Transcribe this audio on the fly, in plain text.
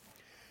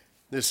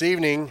This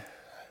evening,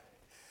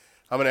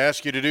 I'm going to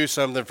ask you to do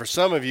something. For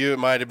some of you, it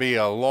might be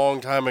a long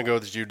time ago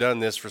that you've done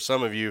this. For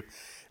some of you, it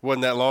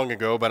wasn't that long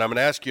ago, but I'm going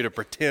to ask you to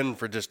pretend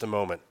for just a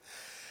moment.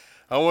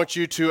 I want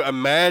you to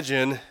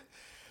imagine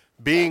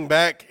being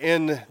back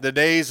in the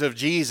days of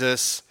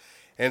Jesus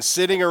and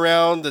sitting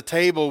around the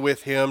table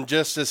with him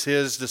just as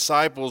his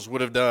disciples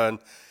would have done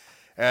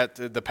at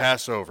the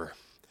Passover.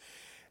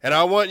 And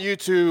I want you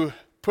to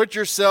put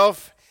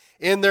yourself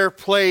in their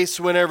place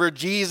whenever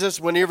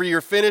you're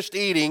finished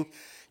eating.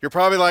 You're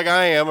probably like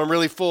I am. I'm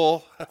really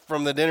full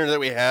from the dinner that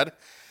we had.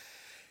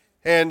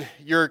 And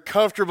you're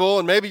comfortable,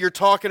 and maybe you're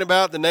talking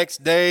about the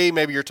next day.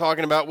 Maybe you're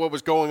talking about what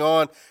was going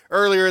on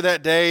earlier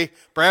that day.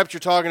 Perhaps you're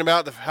talking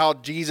about how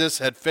Jesus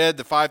had fed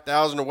the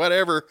 5,000 or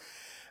whatever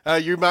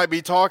you might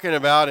be talking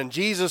about. And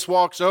Jesus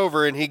walks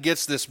over, and he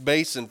gets this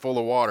basin full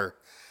of water.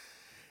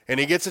 And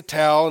he gets a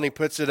towel, and he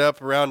puts it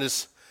up around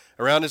his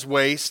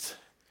waist.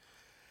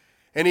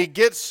 And he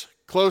gets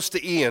close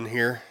to Ian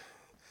here,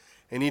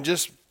 and he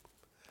just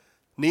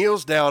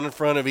kneels down in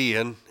front of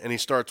Ian, and he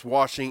starts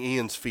washing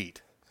Ian's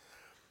feet.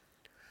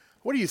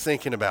 What are you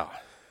thinking about?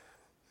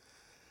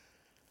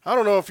 I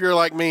don't know if you're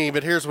like me,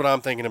 but here's what I'm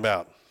thinking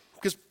about,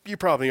 because you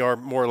probably are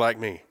more like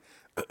me.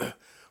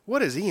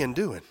 What is Ian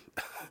doing?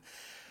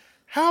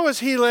 How is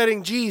he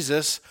letting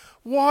Jesus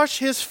wash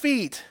his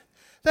feet?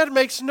 That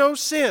makes no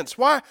sense.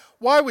 Why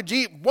would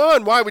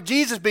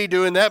Jesus be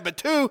doing that? But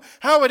two,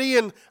 how would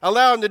Ian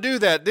allow him to do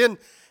that? Then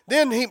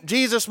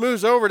Jesus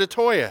moves over to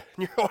Toya.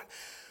 And you're going,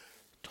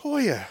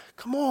 Toya,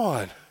 come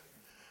on.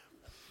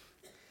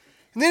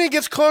 And then he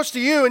gets close to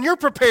you, and you're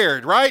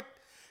prepared, right?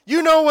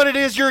 You know what it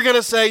is you're going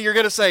to say. You're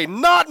going to say,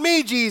 not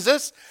me,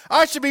 Jesus.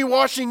 I should be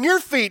washing your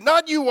feet,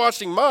 not you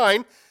washing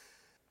mine.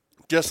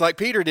 Just like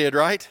Peter did,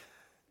 right?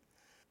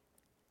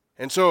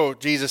 And so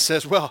Jesus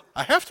says, well,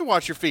 I have to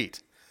wash your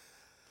feet.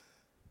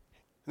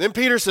 Then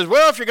Peter says,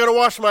 well, if you're going to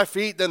wash my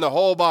feet, then the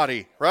whole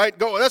body, right?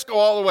 Let's go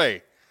all the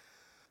way.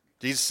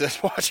 Jesus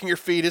says, washing your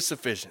feet is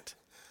sufficient.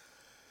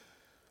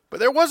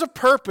 But there was a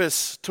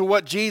purpose to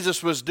what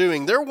Jesus was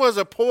doing. There was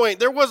a point,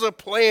 there was a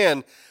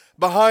plan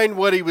behind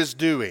what he was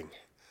doing.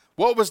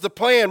 What was the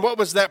plan? What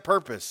was that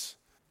purpose?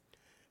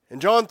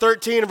 In John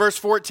 13 and verse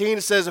 14,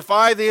 it says, if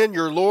I then,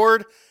 your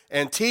Lord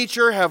and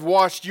teacher, have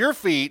washed your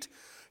feet,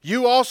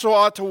 you also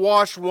ought to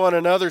wash one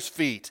another's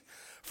feet.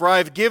 For I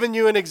have given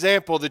you an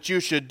example that you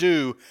should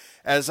do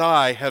as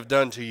I have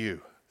done to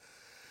you.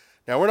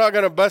 Now, we're not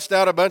going to bust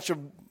out a bunch of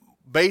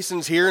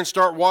basins here and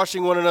start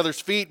washing one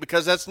another's feet,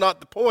 because that's not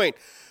the point.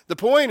 The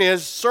point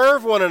is,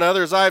 serve one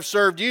another as I have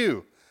served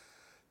you.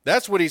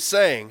 That's what he's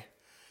saying.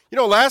 You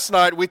know, last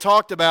night we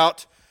talked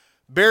about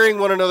bearing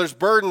one another's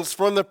burdens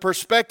from the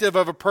perspective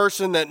of a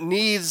person that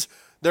needs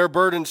their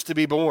burdens to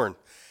be borne.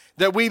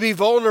 That we be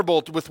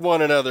vulnerable with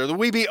one another, that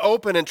we be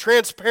open and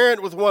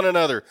transparent with one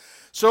another,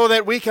 so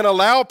that we can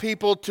allow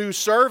people to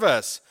serve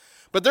us.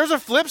 But there's a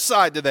flip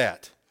side to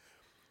that.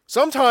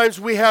 Sometimes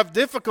we have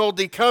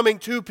difficulty coming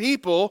to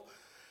people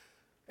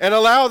and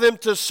allow them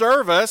to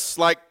serve us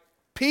like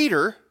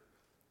Peter,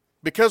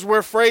 because we're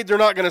afraid they're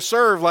not going to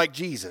serve like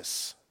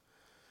Jesus.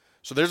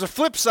 So there's a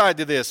flip side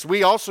to this.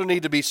 We also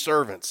need to be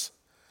servants.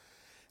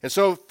 And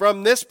so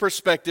from this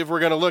perspective,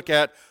 we're going to look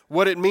at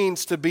what it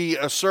means to be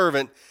a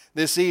servant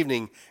this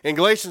evening. In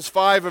Galatians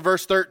 5 and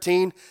verse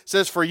 13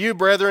 says, for you,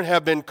 brethren,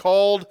 have been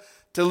called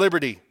to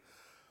liberty.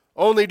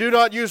 Only do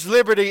not use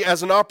liberty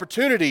as an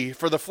opportunity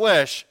for the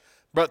flesh,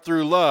 but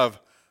through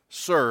love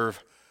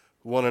serve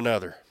one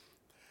another.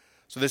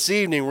 So this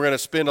evening we're going to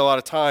spend a lot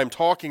of time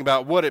talking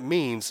about what it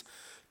means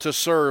to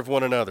serve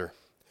one another.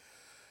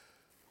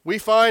 We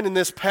find in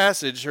this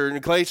passage, or in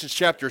Galatians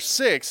chapter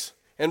 6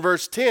 and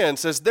verse 10,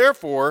 says,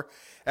 therefore,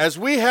 as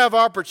we have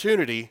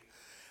opportunity,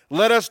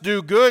 let us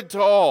do good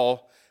to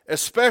all,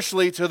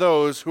 especially to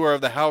those who are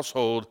of the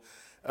household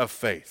of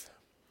faith.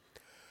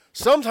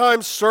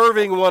 Sometimes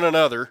serving one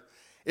another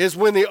is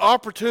when the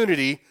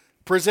opportunity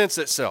presents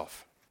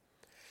itself.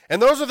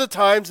 And those are the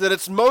times that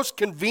it's most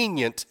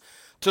convenient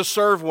to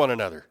serve one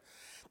another.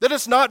 That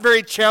it's not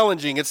very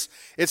challenging.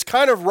 It's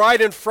kind of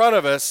right in front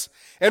of us.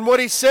 And what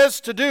he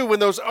says to do when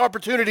those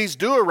opportunities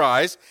do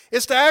arise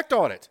is to act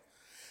on it.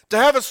 To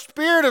have a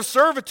spirit of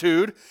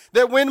servitude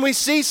that when we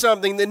see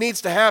something that needs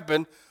to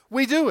happen,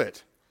 we do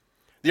it.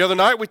 The other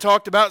night we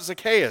talked about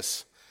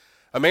Zacchaeus,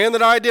 a man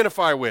that I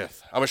identify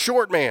with. I'm a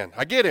short man.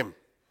 I get him.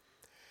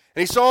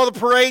 And he saw the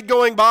parade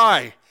going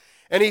by,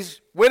 and he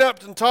went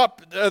up on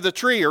top of the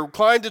tree, or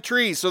climbed the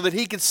tree so that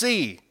he could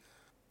see.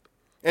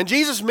 And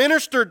Jesus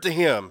ministered to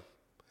him.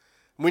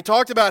 And we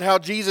talked about how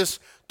Jesus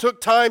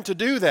took time to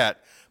do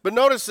that. But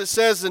notice it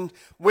says, and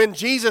when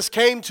Jesus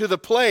came to the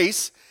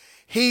place,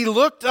 he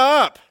looked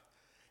up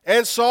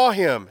and saw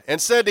him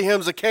and said to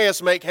him,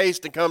 Zacchaeus, make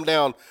haste and come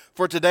down,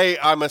 for today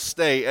I must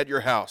stay at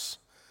your house.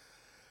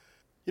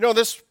 You know,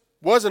 this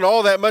wasn't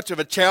all that much of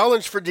a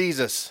challenge for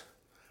Jesus.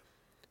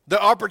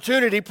 The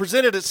opportunity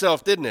presented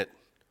itself, didn't it?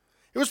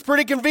 It was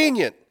pretty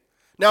convenient.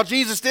 Now,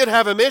 Jesus did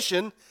have a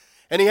mission,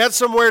 and he had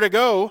somewhere to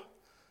go.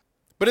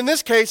 But in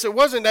this case, it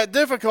wasn't that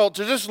difficult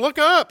to just look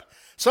up.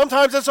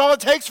 Sometimes that's all it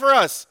takes for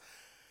us.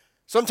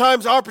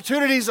 Sometimes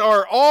opportunities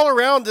are all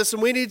around us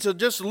and we need to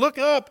just look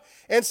up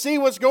and see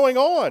what's going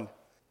on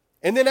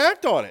and then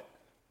act on it.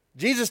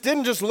 Jesus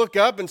didn't just look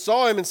up and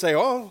saw him and say,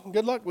 oh,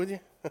 good luck with you.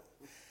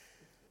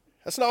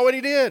 That's not what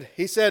he did.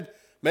 He said,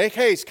 make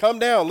haste, come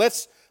down,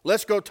 let's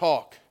go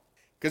talk.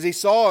 Because he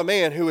saw a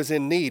man who was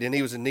in need, and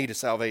he was in need of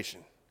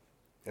salvation.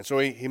 And so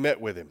he met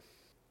with him.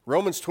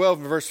 Romans 12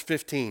 verse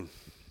 15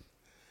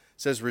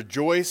 says,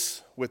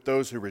 rejoice with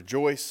those who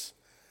rejoice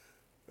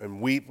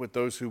and weep with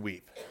those who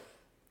weep.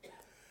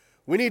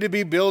 We need to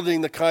be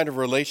building the kind of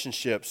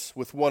relationships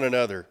with one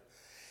another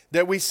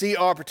that we see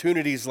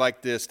opportunities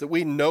like this, that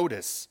we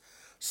notice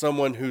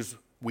someone who's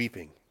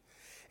weeping,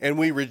 and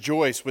we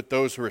rejoice with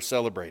those who are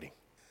celebrating.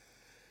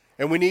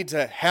 And we need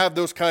to have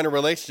those kind of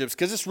relationships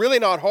because it's really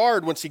not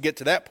hard once you get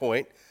to that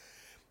point.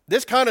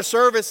 This kind of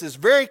service is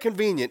very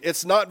convenient.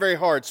 It's not very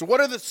hard. So what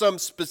are some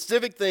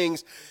specific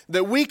things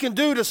that we can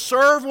do to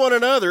serve one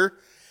another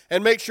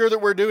and make sure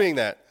that we're doing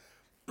that?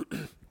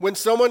 When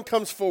someone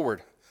comes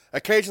forward,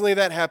 occasionally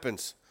that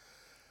happens.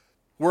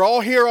 We're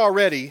all here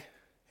already,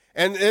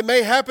 and it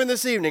may happen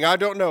this evening. I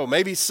don't know.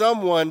 Maybe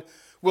someone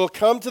will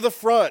come to the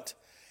front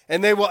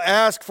and they will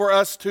ask for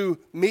us to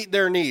meet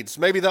their needs.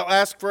 Maybe they'll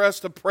ask for us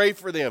to pray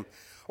for them,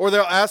 or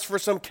they'll ask for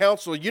some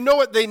counsel. You know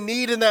what they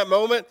need in that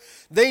moment?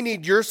 They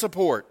need your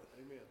support.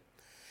 Amen.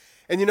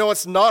 And you know,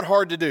 it's not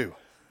hard to do.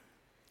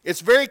 It's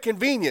very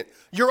convenient.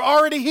 You're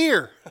already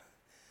here.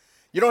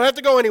 You don't have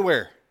to go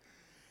anywhere.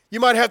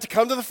 You might have to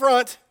come to the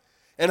front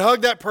and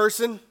hug that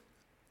person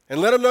and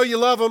let them know you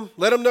love them,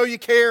 let them know you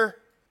care.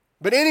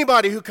 But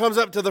anybody who comes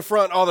up to the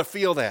front ought to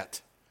feel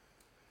that.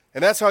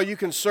 And that's how you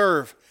can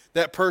serve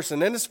that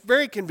person. And it's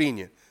very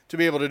convenient to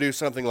be able to do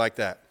something like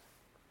that.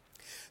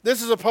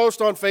 This is a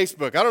post on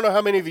Facebook. I don't know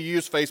how many of you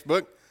use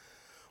Facebook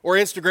or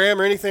Instagram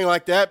or anything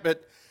like that,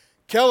 but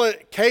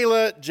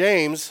Kayla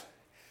James,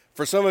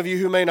 for some of you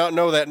who may not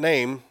know that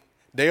name,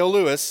 Dale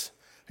Lewis,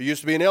 who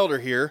used to be an elder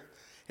here,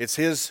 it's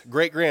his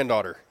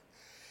great-granddaughter.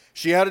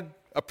 She had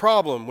a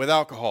problem with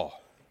alcohol.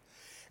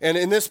 And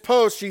in this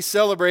post, she's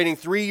celebrating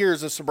 3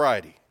 years of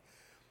sobriety.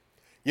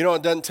 You know,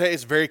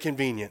 it's very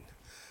convenient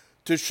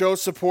to show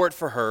support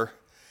for her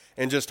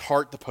and just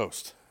heart the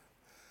post.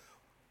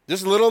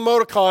 Just a little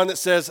emoticon that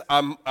says,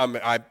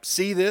 I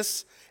see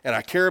this and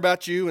I care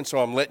about you, and so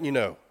I'm letting you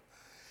know.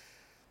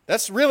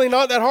 That's really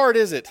not that hard,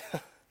 is it?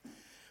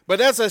 But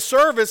that's a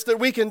service that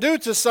we can do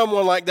to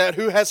someone like that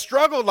who has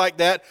struggled like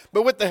that,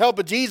 but with the help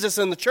of Jesus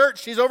and the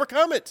church, she's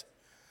overcome it.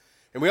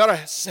 And we ought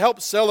to help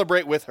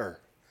celebrate with her.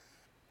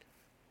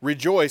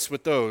 Rejoice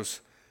with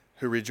those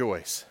who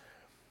rejoice.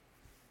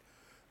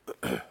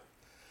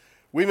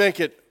 We make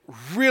it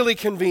really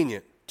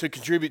convenient to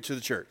contribute to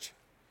the church.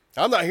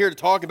 I'm not here to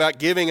talk about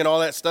giving and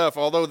all that stuff,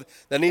 although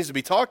that needs to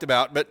be talked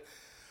about, but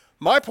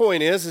my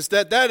point is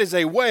that is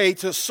a way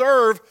to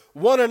serve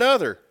one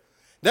another.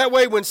 That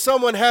way, when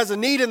someone has a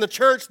need in the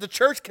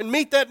church can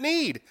meet that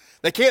need.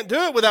 They can't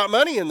do it without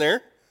money in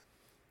there.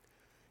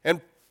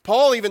 And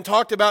Paul even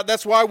talked about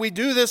that's why we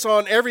do this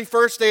on every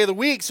first day of the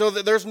week, so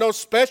that there's no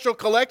special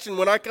collection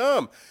when I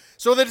come,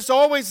 so that it's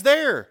always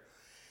there.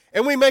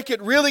 And we make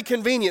it really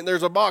convenient.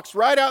 There's a box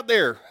right out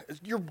there.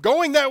 You're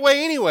going that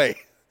way anyway.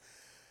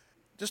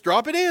 Just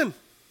drop it in.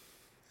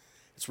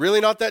 It's really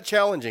not that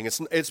challenging.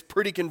 It's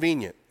pretty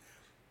convenient.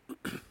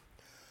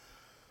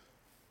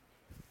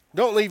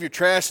 Don't leave your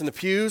trash in the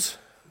pews.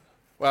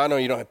 Well, I know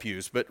you don't have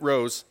pews, but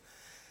rows.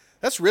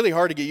 That's really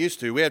hard to get used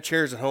to. We have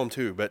chairs at home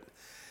too, but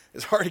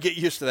it's hard to get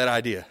used to that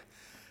idea.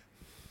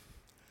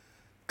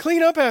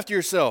 Clean up after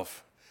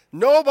yourself.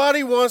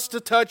 Nobody wants to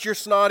touch your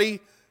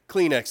snotty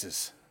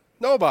Kleenexes.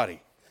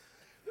 Nobody.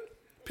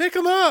 Pick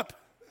them up.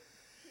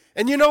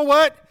 And you know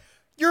what?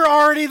 You're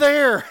already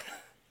there.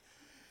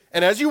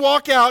 And as you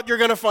walk out, you're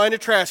going to find a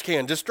trash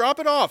can. Just drop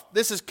it off.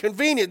 This is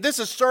convenient. This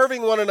is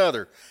serving one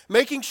another,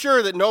 making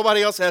sure that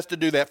nobody else has to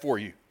do that for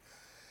you.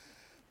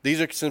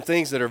 These are some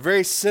things that are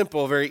very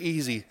simple, very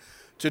easy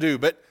to do.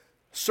 But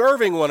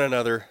serving one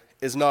another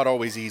is not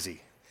always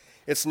easy.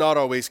 It's not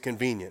always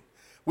convenient.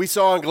 We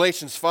saw in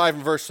Galatians 5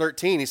 and verse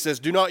 13, he says,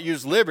 do not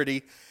use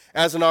liberty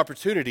as an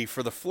opportunity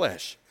for the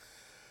flesh.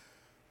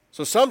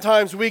 So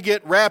sometimes we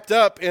get wrapped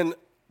up in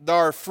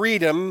our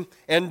freedom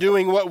and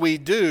doing what we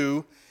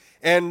do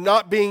and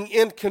not being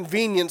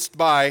inconvenienced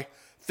by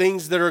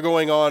things that are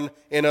going on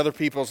in other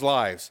people's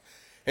lives.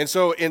 And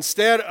so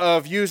instead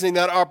of using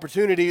that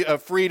opportunity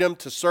of freedom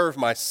to serve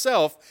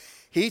myself,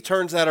 he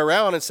turns that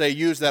around and say,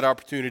 use that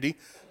opportunity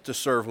to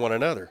serve one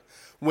another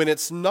when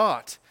it's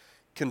not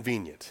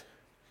convenient,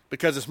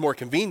 because it's more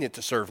convenient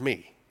to serve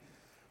me.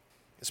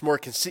 It's more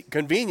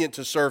convenient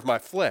to serve my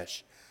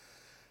flesh.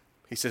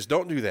 He says,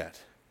 don't do that,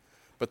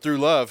 but through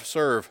love,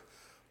 serve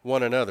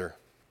one another.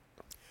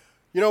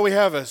 You know, we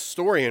have a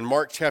story in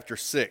Mark chapter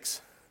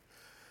 6.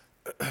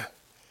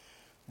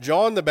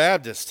 John the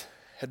Baptist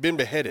had been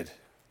beheaded,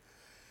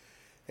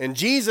 and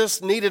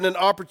Jesus needed an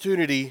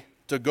opportunity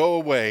to go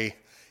away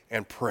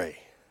and pray.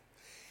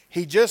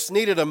 He just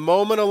needed a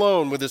moment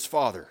alone with his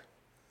Father.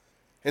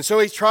 And so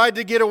he tried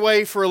to get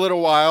away for a little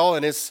while,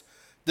 and his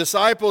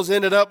disciples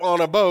ended up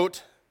on a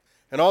boat,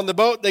 And on the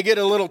boat, they get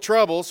in a little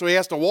trouble, so he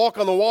has to walk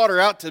on the water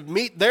out to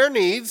meet their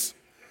needs.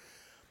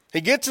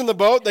 He gets in the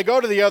boat. They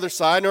go to the other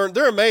side.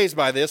 They're amazed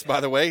by this, by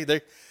the way.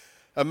 They're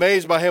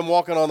amazed by him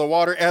walking on the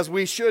water, as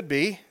we should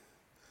be.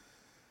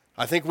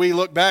 I think we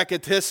look back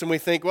at this and we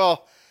think,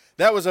 well,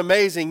 that was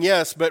amazing,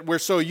 yes, but we're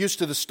so used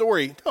to the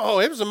story. No,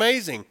 it was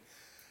amazing.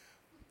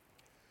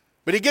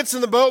 But he gets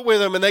in the boat with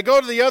them, and they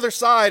go to the other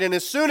side, and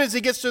as soon as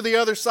he gets to the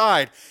other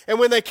side, and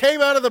when they came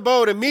out of the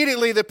boat,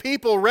 immediately the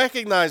people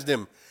recognized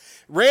him,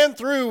 ran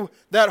through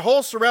that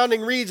whole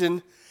surrounding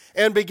region,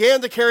 and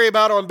began to carry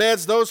about on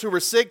beds those who were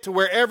sick to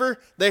wherever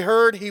they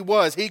heard he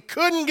was. He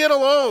couldn't get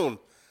alone.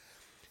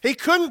 He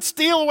couldn't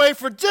steal away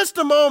for just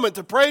a moment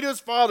to pray to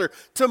his Father,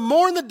 to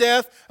mourn the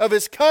death of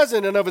his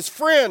cousin and of his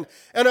friend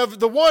and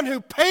of the one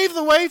who paved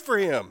the way for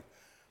him.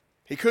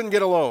 He couldn't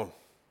get alone.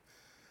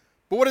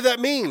 But what did that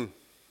mean?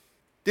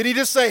 Did he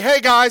just say, hey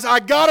guys, I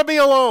got to be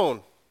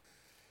alone?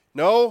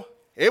 No,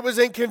 it was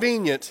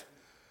inconvenient,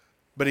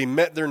 but he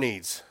met their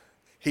needs.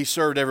 He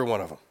served every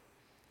one of them.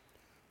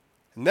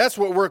 And that's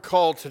what we're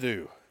called to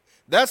do.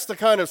 That's the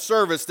kind of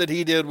service that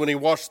he did when he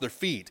washed their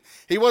feet.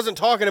 He wasn't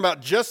talking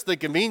about just the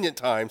convenient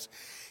times.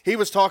 He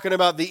was talking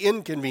about the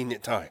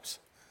inconvenient times.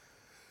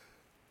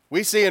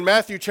 We see in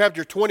Matthew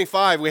chapter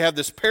 25, we have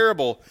this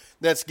parable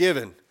that's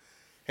given.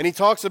 And he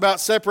talks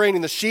about separating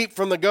the sheep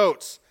from the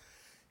goats.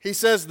 He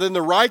says, then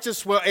the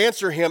righteous will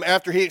answer him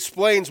after he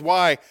explains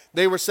why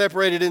they were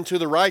separated into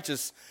the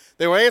righteous.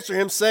 They will answer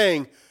him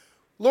saying,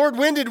 Lord,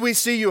 when did we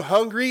see you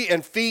hungry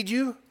and feed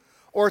you,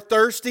 or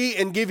thirsty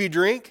and give you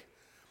drink?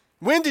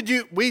 When did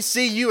we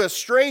see you a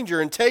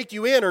stranger and take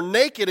you in, or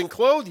naked and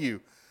clothe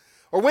you?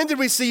 Or when did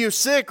we see you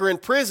sick or in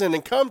prison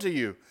and come to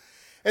you?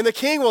 And the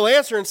king will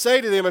answer and say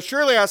to them,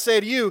 surely I say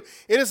to you,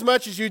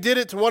 inasmuch as you did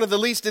it to one of the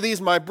least of these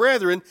my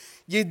brethren,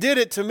 you did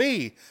it to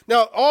me.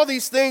 Now, all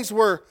these things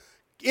were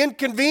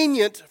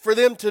inconvenient for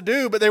them to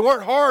do, but they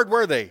weren't hard,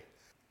 were they?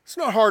 It's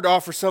not hard to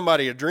offer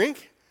somebody a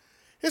drink.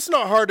 It's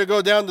not hard to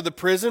go down to the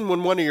prison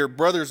when one of your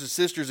brothers or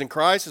sisters in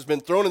Christ has been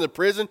thrown in the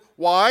prison.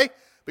 Why?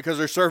 Because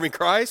they're serving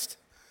Christ.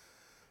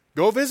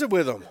 Go visit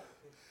with them.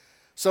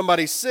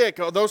 Somebody's sick,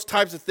 those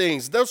types of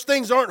things. Those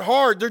things aren't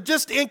hard. They're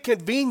just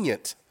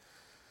inconvenient.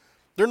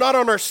 They're not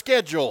on our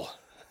schedule.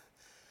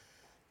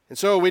 And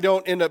so we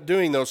don't end up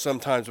doing those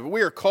sometimes. But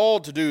we are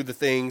called to do the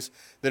things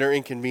that are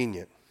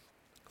inconvenient,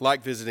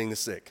 like visiting the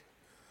sick.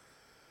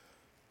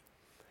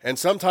 And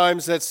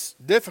sometimes that's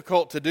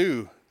difficult to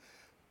do.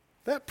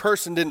 That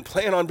person didn't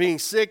plan on being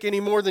sick any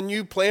more than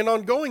you planned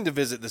on going to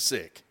visit the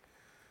sick.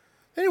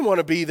 They didn't want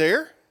to be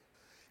there.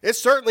 It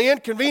certainly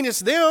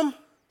inconvenienced them.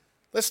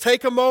 Let's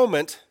take a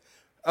moment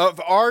of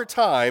our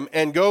time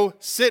and go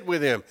sit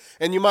with him.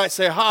 And you might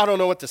say, I don't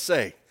know what to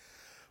say.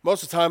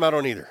 Most of the time, I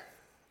don't either.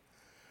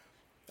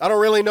 I don't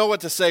really know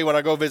what to say when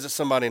I go visit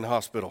somebody in the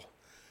hospital.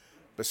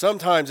 But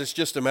sometimes it's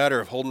just a matter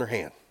of holding their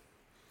hand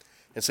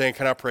and saying,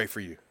 can I pray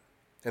for you?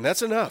 And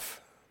that's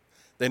enough.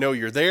 They know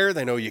you're there,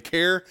 they know you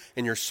care,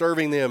 and you're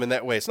serving them in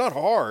that way. It's not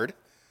hard,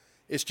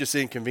 it's just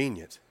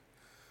inconvenient.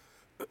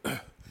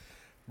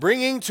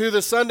 Bringing to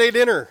the Sunday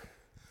dinner,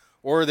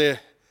 or the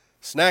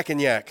snack and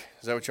yak.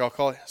 Is that what y'all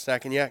call it?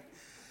 Snack and yak?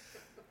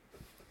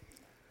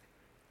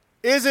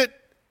 Is it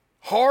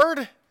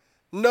hard?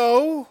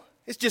 No,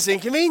 it's just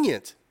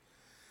inconvenient.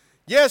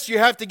 Yes, you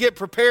have to get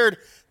prepared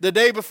the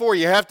day before.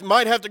 You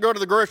might have to go to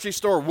the grocery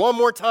store one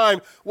more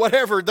time,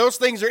 whatever. Those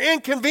things are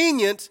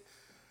inconvenient,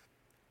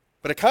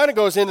 but it kind of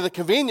goes into the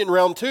convenient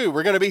realm too.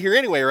 We're going to be here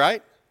anyway,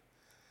 right?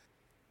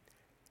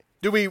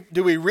 Do we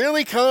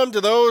really come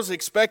to those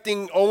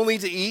expecting only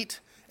to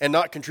eat and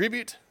not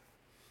contribute?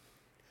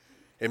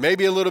 It may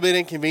be a little bit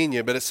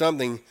inconvenient, but it's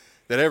something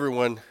that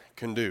everyone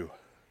can do.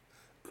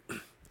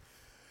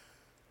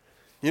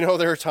 You know,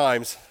 there are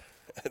times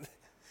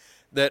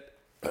that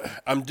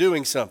I'm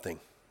doing something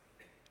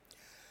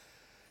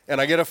and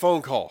I get a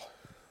phone call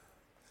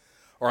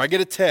or I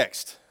get a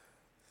text,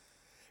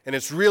 and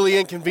it's really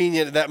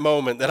inconvenient at that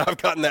moment that I've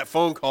gotten that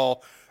phone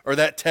call or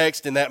that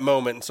text in that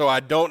moment, and so I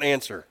don't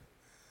answer.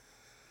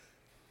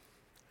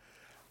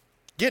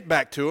 Get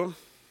back to them.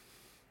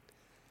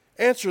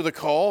 Answer the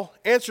call.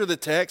 Answer the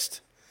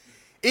text.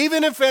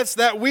 Even if it's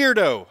that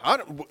weirdo.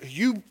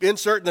 You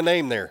insert the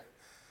name there.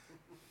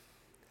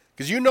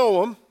 Because you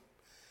know them.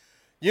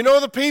 You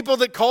know the people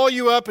that call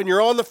you up and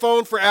you're on the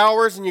phone for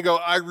hours and you go,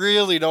 I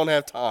really don't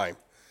have time.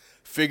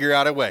 Figure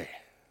out a way.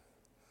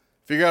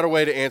 Figure out a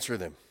way to answer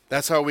them.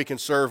 That's how we can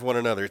serve one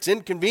another. It's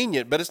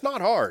inconvenient, but it's not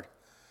hard.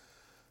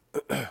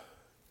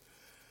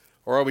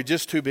 Or are we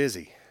just too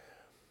busy?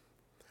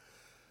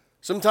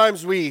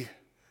 Sometimes we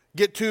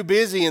get too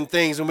busy in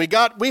things and we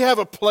have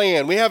a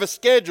plan, we have a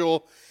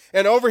schedule,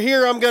 and over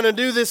here I'm going to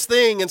do this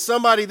thing, and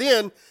somebody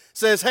then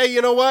says, hey,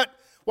 you know what?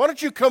 Why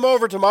don't you come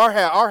over to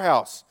our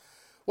house?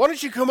 Why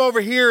don't you come over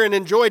here and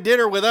enjoy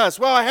dinner with us?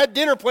 Well, I had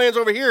dinner plans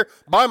over here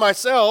by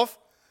myself.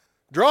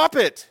 Drop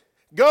it.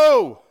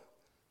 Go.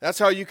 That's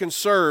how you can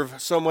serve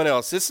someone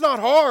else. It's not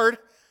hard.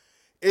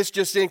 It's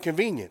just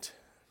inconvenient.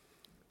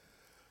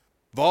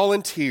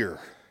 Volunteer.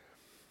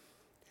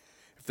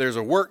 if there's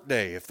a work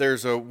day, if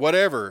there's a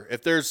whatever,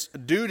 if there's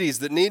duties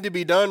that need to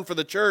be done for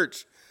the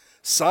church,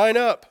 sign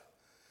up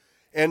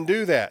and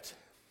do that.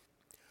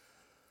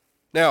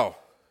 Now,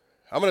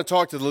 I'm going to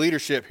talk to the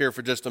leadership here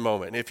for just a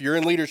moment. If you're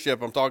in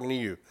leadership, I'm talking to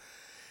you.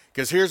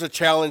 Because here's a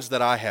challenge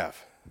that I have.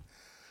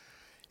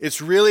 It's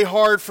really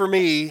hard for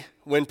me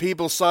when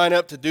people sign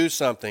up to do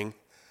something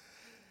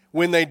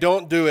when they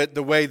don't do it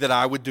the way that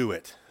I would do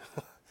it.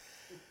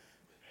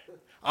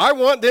 I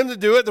want them to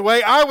do it the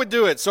way I would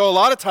do it. So a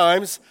lot of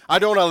times, I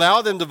don't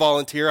allow them to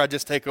volunteer. I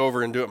just take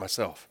over and do it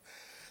myself.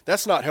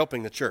 That's not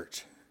helping the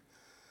church.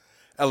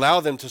 Allow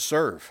them to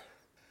serve.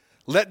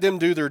 Let them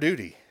do their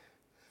duty.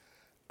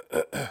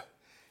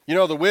 You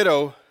know, the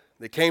widow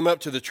that came up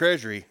to the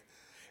treasury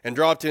and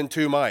dropped in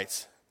 2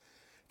 mites.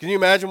 Can you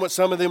imagine what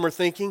some of them are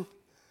thinking?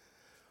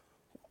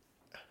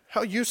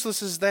 How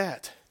useless is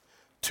that?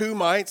 2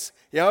 mites?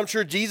 Yeah, I'm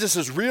sure Jesus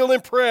is real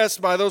impressed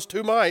by those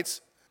 2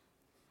 mites.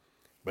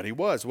 But he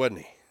was, wasn't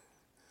he?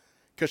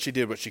 Because she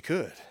did what she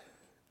could.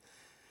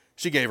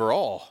 She gave her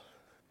all.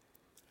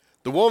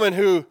 The woman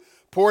who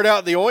poured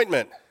out the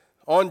ointment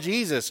on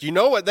Jesus, you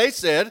know what they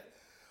said?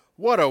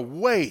 What a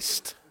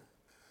waste.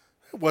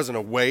 It wasn't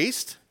a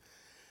waste.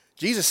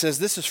 Jesus says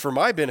this is for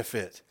my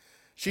benefit.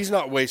 She's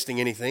not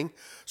wasting anything.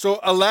 So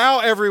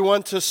allow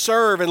everyone to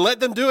serve and let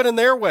them do it in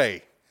their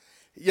way.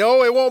 You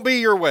know, it won't be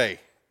your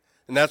way.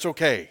 And that's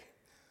okay.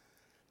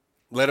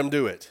 Let them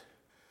do it.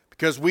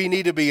 Because we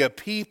need to be a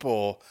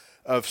people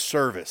of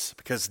service.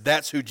 Because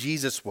that's who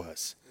Jesus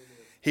was.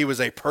 He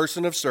was a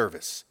person of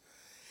service.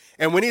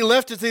 And when he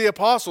left it to the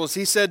apostles,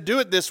 he said, do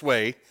it this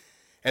way.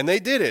 And they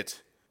did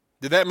it.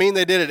 Did that mean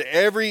they did it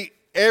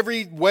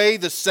every way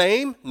the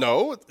same?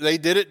 No, they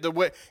did it the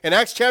way. In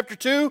Acts chapter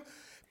 2,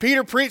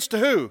 Peter preached to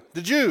who?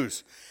 The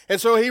Jews. And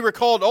so he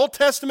recalled Old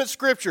Testament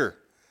scripture.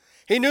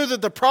 He knew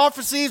that the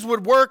prophecies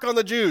would work on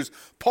the Jews.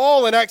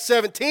 Paul in Acts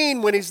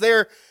 17, when he's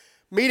there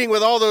meeting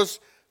with all those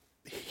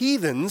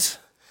heathens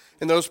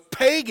and those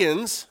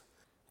pagans,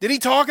 did he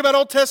talk about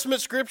Old Testament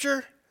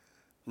scripture?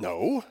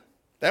 No,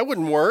 that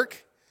wouldn't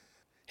work.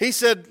 He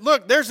said,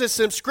 look, there's this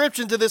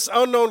inscription to this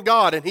unknown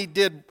God, and he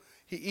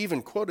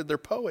even quoted their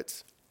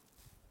poets.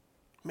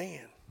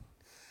 Man,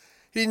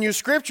 he didn't use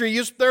scripture, he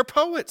used their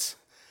poets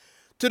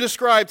to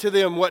describe to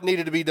them what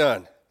needed to be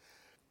done.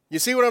 You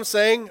see what I'm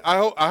saying?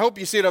 I hope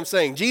you see what I'm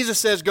saying. Jesus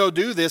says, go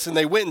do this, and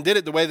they went and did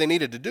it the way they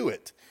needed to do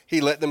it.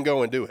 He let them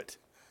go and do it.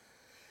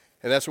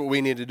 And that's what we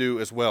need to do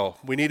as well.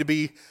 We need to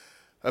be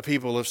a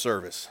people of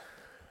service.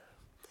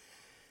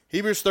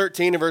 Hebrews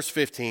 13 and verse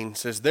 15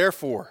 says,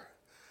 therefore,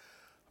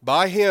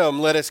 by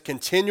him let us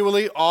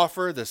continually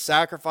offer the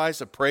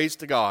sacrifice of praise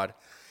to God.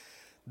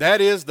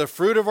 That is the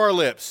fruit of our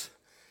lips,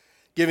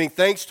 giving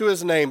thanks to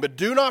his name. But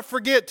do not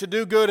forget to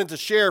do good and to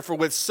share, for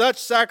with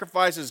such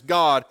sacrifices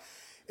God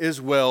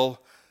is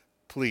well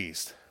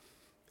pleased.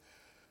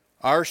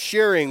 Our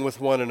sharing with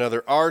one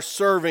another, our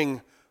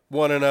serving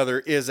one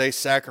another is a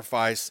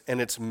sacrifice, and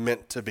it's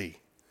meant to be.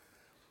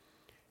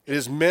 It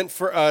is meant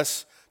for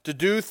us to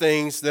do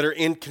things that are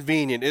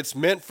inconvenient. It's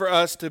meant for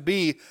us to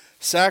be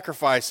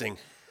sacrificing.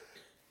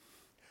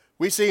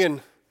 We see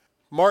in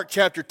Mark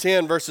chapter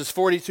 10, verses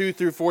 42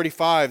 through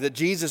 45, that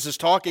Jesus is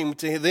talking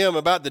to them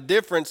about the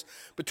difference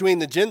between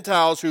the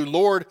Gentiles who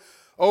lord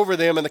over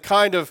them and the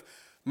kind of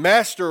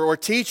master or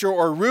teacher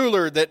or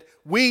ruler that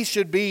we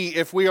should be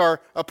if we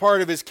are a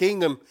part of his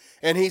kingdom.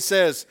 And he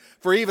says,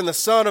 for even the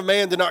Son of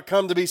Man did not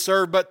come to be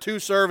served, but to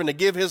serve and to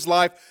give his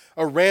life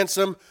a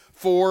ransom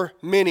for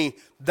many.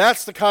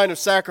 That's the kind of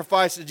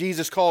sacrifice that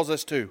Jesus calls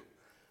us to.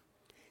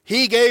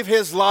 He gave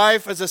his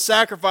life as a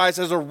sacrifice,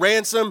 as a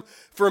ransom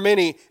for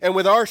many. And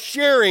with our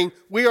sharing,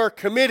 we are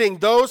committing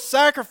those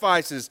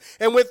sacrifices.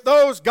 And with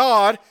those,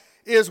 God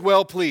is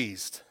well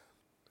pleased.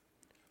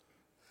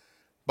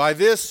 By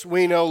this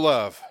we know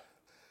love,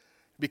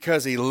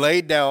 because he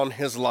laid down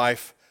his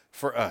life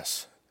for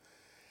us.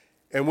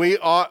 And we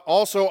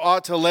also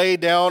ought to lay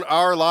down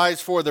our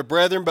lives for the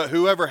brethren. But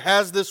whoever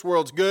has this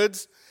world's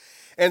goods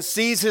and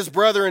sees his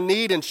brother in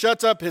need and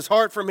shuts up his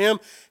heart from him,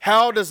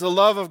 how does the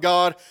love of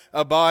God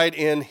abide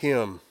in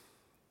him?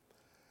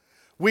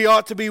 We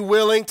ought to be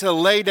willing to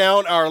lay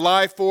down our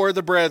life for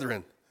the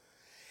brethren.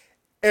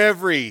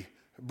 Every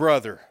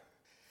brother,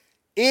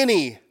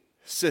 any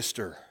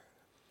sister,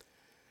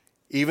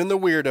 even the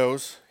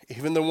weirdos,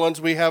 even the ones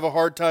we have a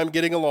hard time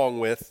getting along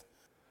with,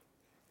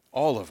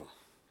 all of them.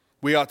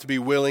 We ought to be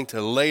willing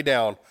to lay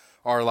down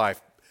our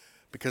life,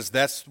 because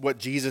that's what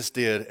Jesus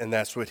did and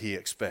that's what he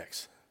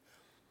expects.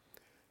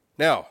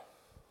 Now,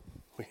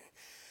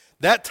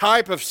 that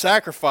type of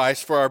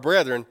sacrifice for our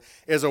brethren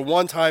is a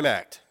one-time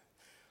act.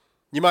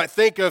 You might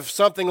think of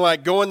something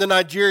like going to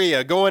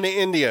Nigeria, going to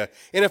India,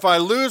 and if I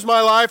lose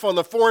my life on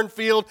the foreign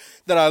field,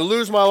 then I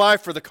lose my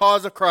life for the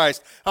cause of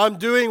Christ. I'm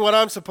doing what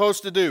I'm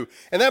supposed to do.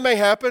 And that may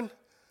happen.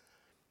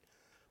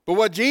 But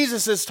what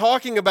Jesus is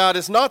talking about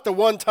is not the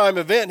one-time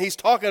event. He's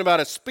talking about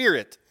a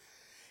spirit.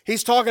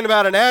 He's talking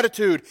about an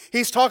attitude.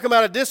 He's talking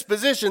about a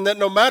disposition that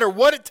no matter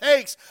what it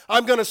takes,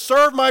 I'm going to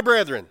serve my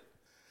brethren.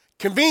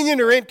 Convenient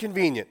or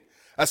inconvenient.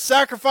 A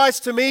sacrifice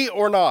to me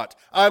or not,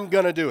 I'm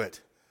going to do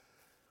it.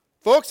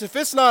 Folks, if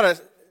it's not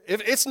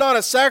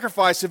a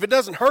sacrifice, if it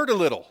doesn't hurt a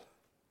little,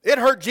 it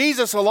hurt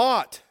Jesus a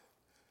lot.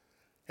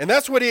 And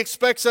that's what he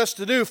expects us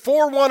to do.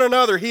 For one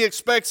another, he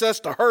expects us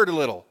to hurt a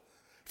little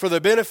for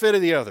the benefit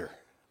of the other.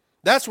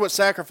 That's what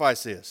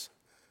sacrifice is.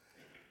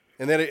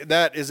 And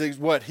that is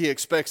what he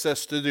expects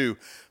us to do.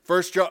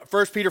 1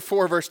 Peter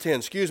 4, verse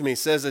 10,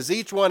 says, as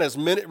each one has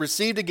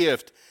received a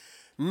gift,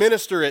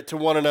 minister it to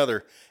one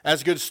another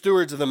as good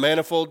stewards of the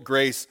manifold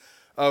grace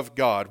of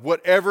God.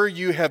 Whatever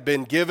you have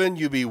been given,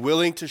 you be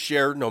willing to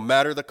share no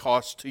matter the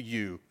cost to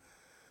you,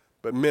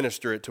 but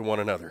minister it to one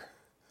another.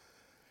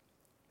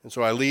 And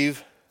so I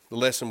leave the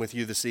lesson with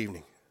you this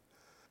evening.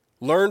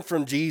 Learn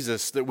from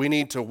Jesus that we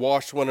need to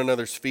wash one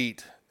another's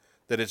feet,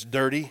 that it's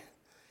dirty,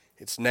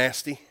 it's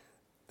nasty,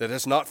 that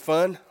it's not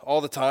fun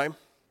all the time.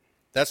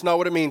 That's not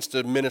what it means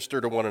to minister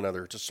to one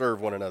another, to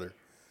serve one another.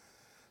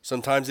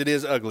 Sometimes it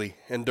is ugly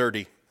and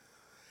dirty,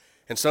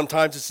 and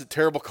sometimes it's a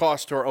terrible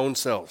cost to our own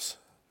selves.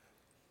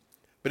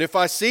 But if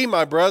I see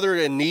my brother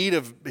in need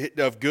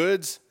of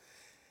goods,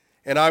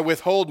 and I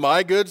withhold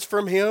my goods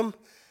from him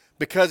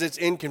because it's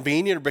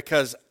inconvenient or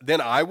because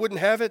then I wouldn't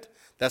have it,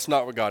 that's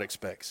not what God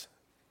expects.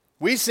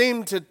 We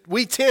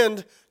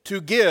tend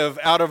to give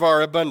out of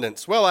our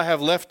abundance. Well, I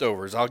have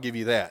leftovers, I'll give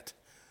you that.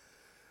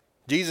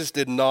 Jesus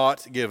did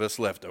not give us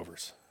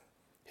leftovers.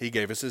 He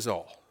gave us his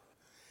all.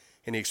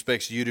 And he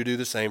expects you to do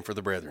the same for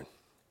the brethren.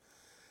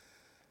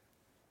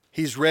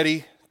 He's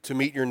ready to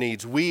meet your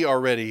needs. We are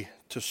ready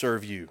to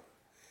serve you.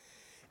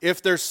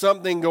 If there's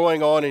something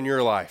going on in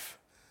your life,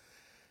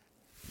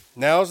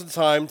 now's the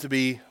time to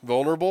be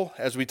vulnerable,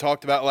 as we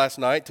talked about last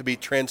night, to be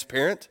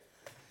transparent.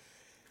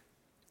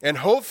 And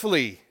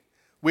hopefully,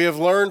 we have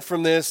learned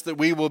from this that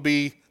we will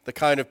be the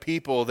kind of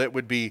people that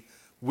would be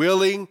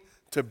willing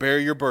to bear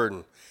your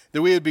burden,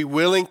 that we would be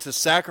willing to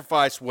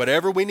sacrifice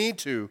whatever we need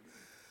to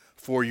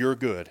for your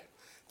good,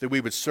 that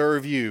we would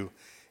serve you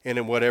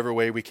in whatever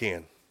way we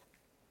can.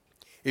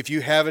 If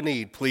you have a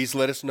need, please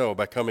let us know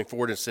by coming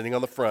forward and sitting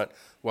on the front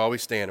while we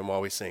stand and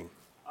while we sing.